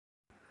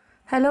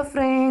Hello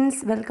friends,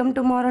 welcome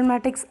to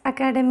Marvelmatix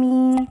Academy.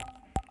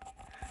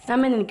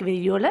 நம்ம இன்னைக்கு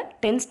வீடியோல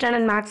 10th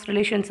standard maths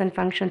relations and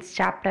functions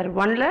chapter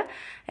 1ல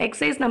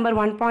exercise number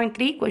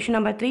 1.3 question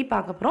number 3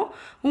 பார்க்க போறோம்.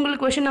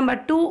 உங்களுக்கு question number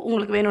 2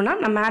 உங்களுக்கு வேணும்னா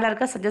நான் மேல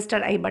இருக்க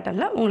suggested I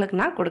buttonல உங்களுக்கு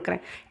நான்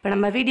கொடுக்கிறேன். இப்போ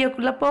நம்ம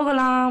வீடியோக்குள்ள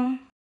போகலாம்.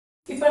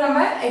 இப்போ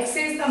நம்ம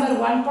exercise number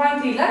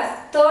 1.3ல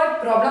third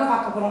problem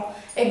பார்க்க போறோம்.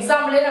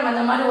 எக்ஸாம்லயே நம்ம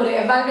இந்த மாதிரி ஒரு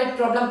evaluate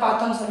problem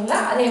பார்த்தோம்னு சொன்னல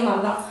அதே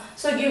மாதிரி தான்.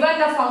 So given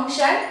the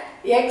function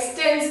x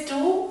tends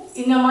to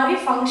இந்த மாதிரி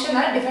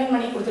ஃபங்க்ஷனை டிஃபைன்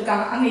பண்ணி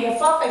கொடுத்துருக்காங்க. அங்கே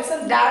f of x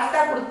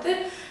டைரக்டாக கொடுத்து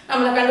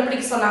நம்மளை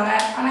கண்டுபிடிக்க சொன்னாங்க.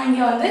 ஆனால்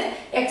இங்கே வந்து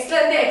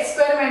xலேருந்து x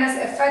square minus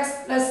fx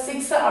plus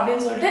 6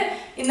 அப்படின்னு சொல்லிட்டு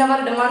இந்த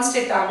மாதிரி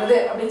டெமான்ஸ்ட்ரேட் ஆகுது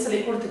அப்படின்னு சொல்லி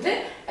கொடுத்துட்டு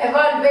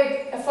evaluate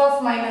f of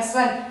minus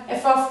 1,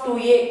 f of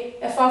 2a,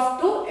 f of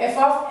 2, f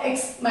of x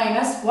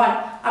minus 1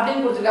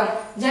 அப்படின்னு கொடுத்துருக்காங்க.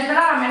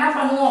 ஜென்ரலாக நம்ம என்ன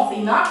பண்ணுவோம்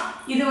அப்படின்னா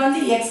இது வந்து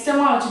x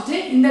டேர்மாக வச்சுட்டு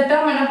இந்த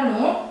டேர்ம் என்ன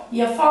பண்ணுவோம்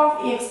f of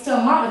x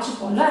டேர்மாக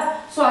வச்சுப்போம்ல.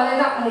 ஸோ அதே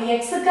தான் அந்த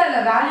xக்கு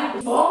அதில் வேல்யூ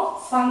கொடுப்போம்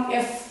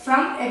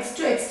from x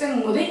to x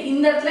போது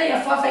இந்த இடத்துல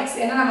f of x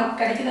என்ன நமக்கு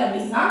கிடைக்குது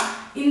அப்படின்னா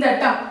இந்த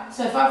term.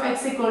 So f of x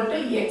equal to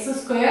x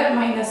square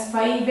minus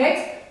 5x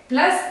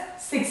plus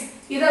 6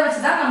 இதை வச்சு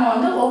தான் நம்ம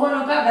வந்து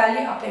ஒவ்வொன்றுக்கா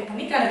வேல்யூ அப்ளை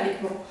பண்ணி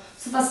கண்டுபிடிக்கிறோம்.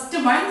 ஸோ ஃபர்ஸ்ட்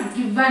ஒன்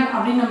given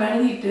அப்படின்னு நம்ம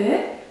எழுதிட்டு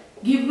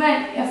given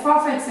f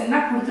of x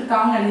என்ன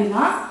கொடுத்துருக்காங்கன்னு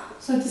எழுதினா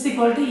so it's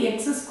equal to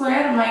x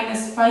square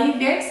minus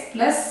 5x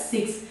plus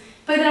 6.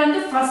 இப்போ இதில்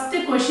வந்து ஃபர்ஸ்ட்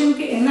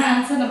கொஷனுக்கு என்ன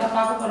ஆன்சர் நம்ம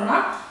பார்க்க போறோம்னா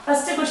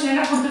ஃபர்ஸ்ட் கொஷின்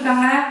என்ன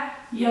கொடுத்துருக்காங்க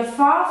f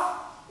of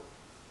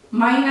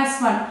minus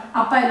 1.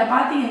 அப்போ இதில்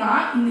பார்த்தீங்கன்னா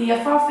இந்த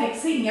f of x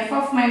இங்கே f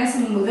of minus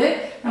போது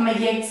நம்ம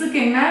xக்கு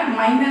என்ன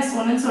minus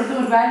 1ன்னு சொல்லிட்டு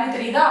ஒரு வேல்யூ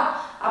தெரியுதா.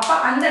 அப்போ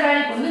அந்த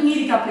வேல்யூக்கு வந்து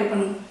மீதிக்கு அப்ளை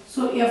பண்ணணும்.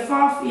 So f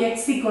of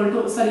x equal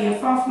to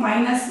f of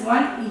minus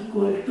 1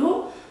 equal to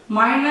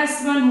minus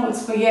 1 whole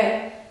square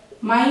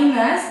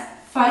minus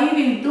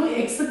 5 into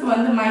xக்கு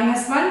வந்து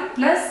minus 1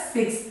 plus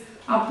 6.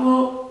 அப்போ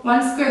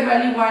 1 square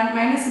value 1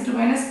 minus into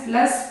minus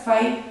plus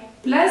 5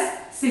 plus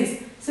 6.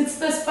 6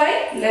 plus 5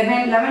 11,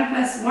 11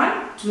 plus 1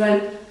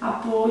 12.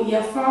 அப்போ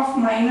f of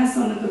minus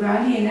 1க்கு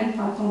value என்னன்னு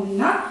பார்த்தோம்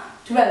அப்படின்னா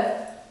 12.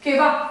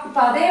 ஓகேவா. இப்போ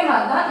அதே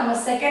மாதிரி தான் நம்ம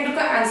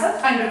செகண்டுக்கு ஆன்சர்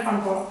ஃபைண்ட் அவுட் பண்ண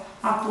போறோம்.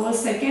 அப்போ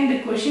செகண்ட்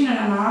क्वेश्चन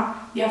என்னன்னா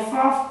f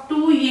of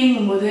 2a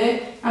ங்கும்போது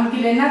நமக்கு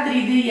இதுல என்ன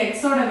தெரியுது x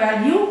ஓட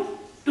வேல்யூ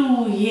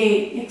 2a.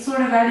 x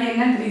ஓட வேல்யூ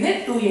என்னன்னு தெரியுது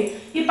 2a.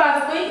 இப்போ அத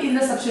போய்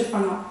இதுல சப்ஸ்டிட்யூட்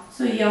பண்ணலாம்.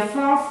 So f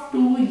of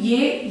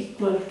 2a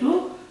equal to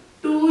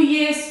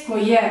 2a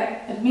square.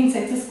 That means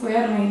x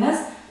square minus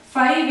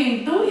 5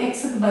 into x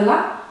க்கு பதிலா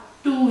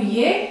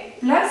 2a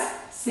plus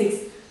 6.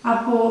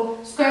 அப்போ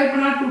ஸ்கொயர்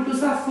பண்ணா 2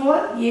 2s are 4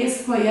 a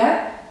square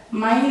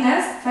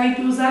minus 5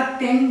 2s are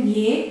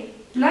 10a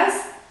plus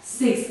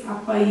 6.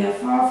 அப்போ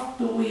f of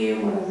 2a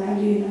ஓட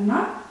value என்னன்னா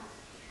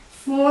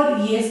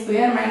 4a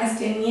square minus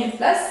 10a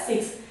plus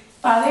 6.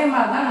 இப்போ அதே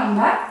மாதிரி தான்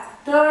நம்ம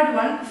தேர்ட்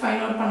ஒன்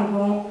ஃபைண்ட் அவுட் பண்ண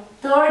போறோம்.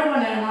 தேர்ட்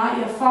ஒன் என்னன்னா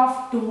f of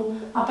 2.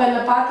 அப்போ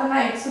இதில் பார்த்தோம்னா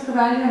xக்கு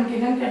வேல்யூ நமக்கு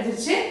என்னன்னு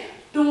கிடைச்சிருச்சு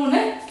 2ன்னு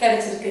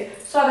கிடைச்சிருக்கு.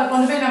 ஸோ அதை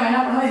கொண்டு போய் நம்ம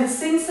என்ன பண்ணுவோம் இது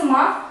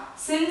சின்ஸுமா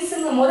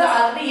சின்ஸுங்கும் போது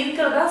ஆல்ரெடி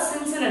இருக்கிறதா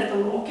சின்ஸ்ன்னு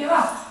எடுத்துக்கணும்.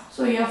 ஓகேவா.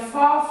 So f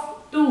of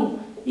 2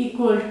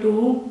 equal to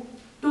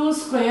 2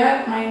 square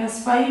minus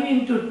 5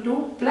 into 2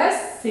 plus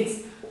 6.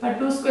 இப்போ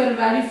 2 square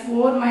value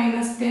 4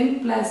 minus 10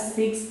 plus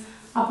 6.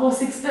 அப்போ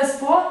 6 plus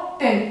 4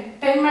 10.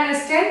 10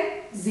 minus 10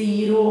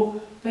 0.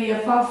 இப்போ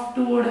f of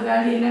 2 ஓட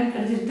வேல்யூ என்னன்னு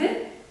கிடைச்சிருக்கு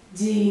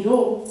 0.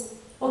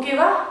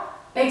 ஓகேவா.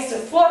 நெக்ஸ்ட்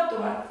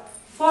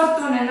ஃபோர்த்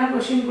ஒன் என்ன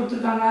क्वेश्चन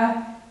கொடுத்திருக்காங்க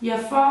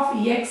f of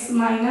x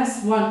minus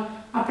 1.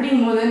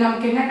 அப்படிங்கும்போது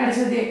நமக்கு என்ன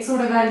கிடைச்சது x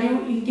ஓட வேல்யூ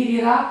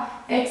இன்டீரியரா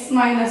x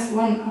minus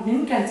 1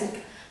 அப்படின்னு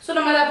கிடைச்சிருக்கு. ஸோ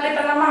நம்ம அதை அப்ளை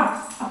பண்ணலாமா.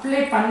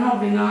 அப்ளை பண்ணோம்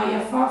அப்படின்னா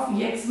f of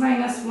x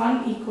minus 1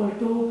 equal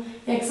to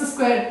x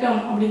square term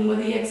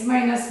அப்படிங்கும்போது x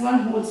minus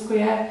 1 whole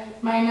square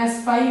minus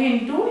 5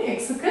 into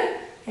xக்கு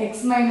x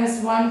minus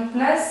 1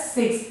 plus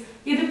 6.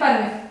 இது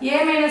பாருங்க a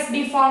minus b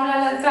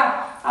ஃபார்முலால இருக்கா.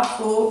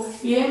 அப்போ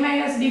a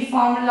minus b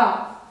formula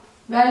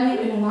value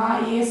என்னன்னா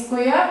a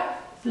square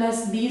plus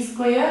b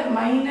square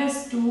minus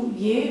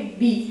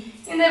 2ab.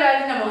 இந்த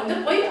value நம்ம வந்து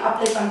போய்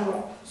அப்ளை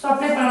பண்றோம். சோ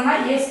அப்ளை பண்ணோம்னா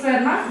a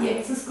ஸ்கொயர்னா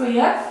x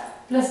square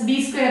plus b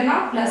ஸ்கொயர்னா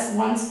plus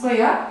 1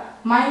 square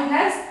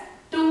minus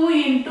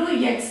 2 into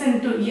x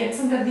into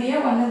xங்கிறது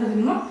a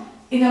 1ங்கிறது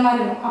இந்த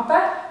மாதிரி வரும். அப்ப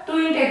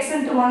 2 into x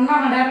into 1 னா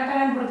நம்ம டைரக்டா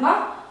என்ன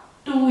போடலாம்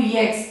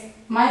 2x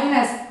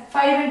minus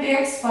 5 into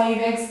x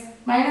 5x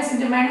minus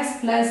into minus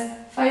plus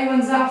 5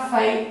 ones are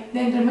 5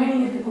 then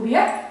remaining இருக்கக்கூடிய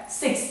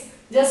 6.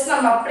 just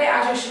நம்ம அப்படியே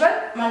as usual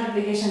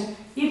multiplication.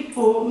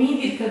 இப்போ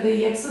மீதி இருக்குது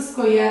x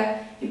ஸ்கொயர்.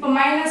 இப்போ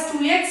minus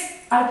 2x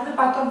அடுத்து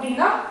பார்த்தோம்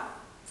அப்படின்னா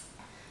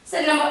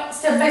சரி நம்ம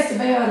ஸ்டெப் பை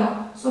ஸ்டெப் வரலாம்.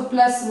 So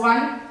plus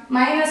 1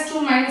 minus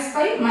 2 minus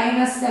 5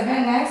 minus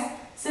 7x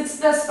 6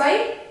 plus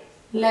 5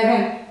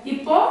 11.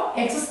 இப்போ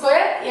x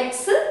ஸ்கொயர் x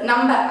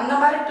நம்பர் அந்த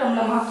மாதிரி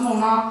டேர்ம்ல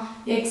மாத்தணும்னா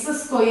x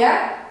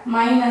ஸ்கொயர்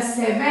minus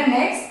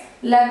 7x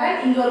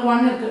 11 இங்க ஒரு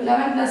 1 இருக்கு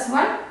 11 plus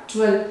 1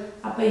 12.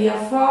 அப்ப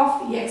f of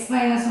x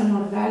minus 1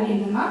 ஓட வேல்யூ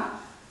என்னன்னா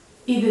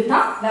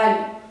இதுதான்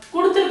வேல்யூ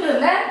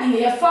கொடுத்திருக்கிறதுல நீங்க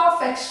f of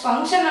x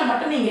ஃபங்க்ஷனை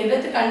மட்டும் நீங்க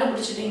எடுத்து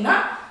கண்டுபிடிச்சிட்டீங்கன்னா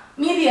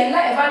மீதி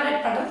எல்லாம்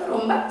எவாலுவேட் பண்ணுறது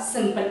ரொம்ப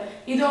சிம்பிள்.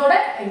 இதோட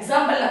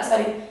எக்ஸாம்பிள்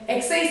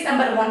எக்ஸசைஸ்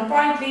நம்பர்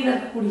 1.3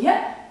 இருக்கக்கூடிய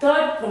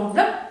தேர்ட்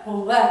ப்ராப்ளம்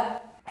ஓவர்.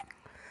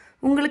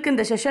 உங்களுக்கு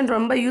இந்த செஷன்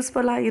ரொம்ப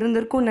யூஸ்ஃபுல்லாக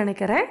இருந்திருக்கும்னு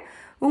நினைக்கிறேன்.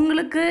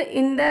 உங்களுக்கு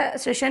இந்த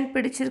செஷன்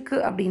பிடிச்சிருக்கு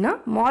அப்படின்னா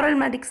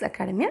மாரல்மேட்டிக்ஸ்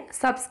அகாடமியை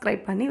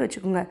சப்ஸ்கிரைப் பண்ணி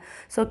வச்சுக்கோங்க.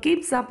 So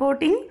keep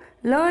supporting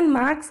learn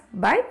maths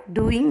by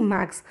doing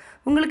maths.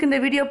 உங்களுக்கு இந்த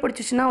வீடியோ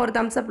பிடிச்சிச்சுன்னா ஒரு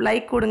தம்ஸ் அப்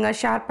லைக் கொடுங்க,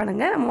 ஷேர்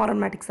பண்ணுங்கள்,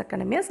 மாரல்மேட்டிக்ஸ்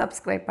அகாடமியை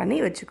சப்ஸ்கிரைப் பண்ணி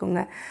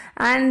வச்சுக்கோங்க.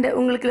 அண்ட்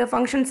உங்களுக்கு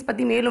ஃபங்க்ஷன்ஸ்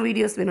பற்றி மேலும்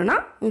வீடியோஸ் வேணும்னா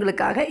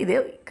உங்களுக்காக இதே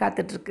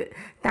காத்துட்ருக்கு.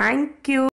 தேங்க்யூ.